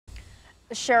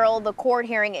Cheryl, the court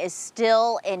hearing is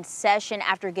still in session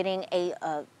after getting a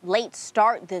late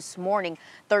start this morning.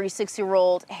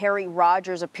 36-year-old Harry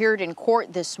Rogers appeared in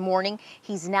court this morning.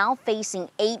 He's now facing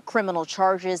 8 criminal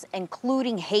charges,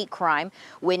 including hate crime.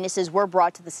 Witnesses were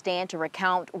brought to the stand to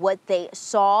recount what they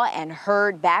saw and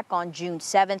heard back on June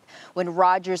 7th when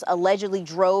Rogers allegedly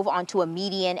drove onto a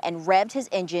median and revved his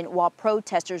engine while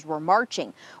protesters were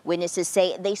marching. Witnesses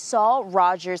say they saw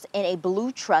Rogers in a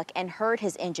blue truck and heard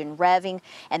his engine revving,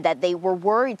 and that they were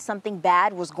worried something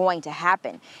bad was going to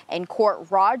happen. In court,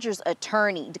 Rogers'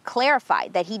 attorney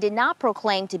clarified that he did not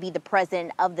proclaim to be the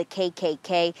president of the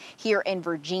KKK here in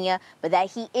Virginia, but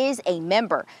that he is a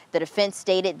member. The defense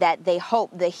stated that they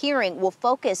hope the hearing will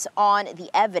focus on the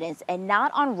evidence and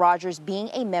not on Rogers being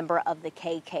a member of the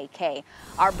KKK.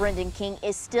 Our Brendan King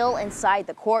is still inside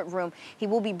the courtroom. He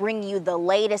will be bringing you the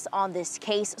latest on this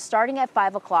case starting at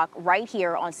 5 o'clock right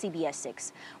here on CBS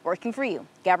 6. Working for you,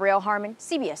 Gabrielle Harmon,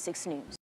 CBS 6 News.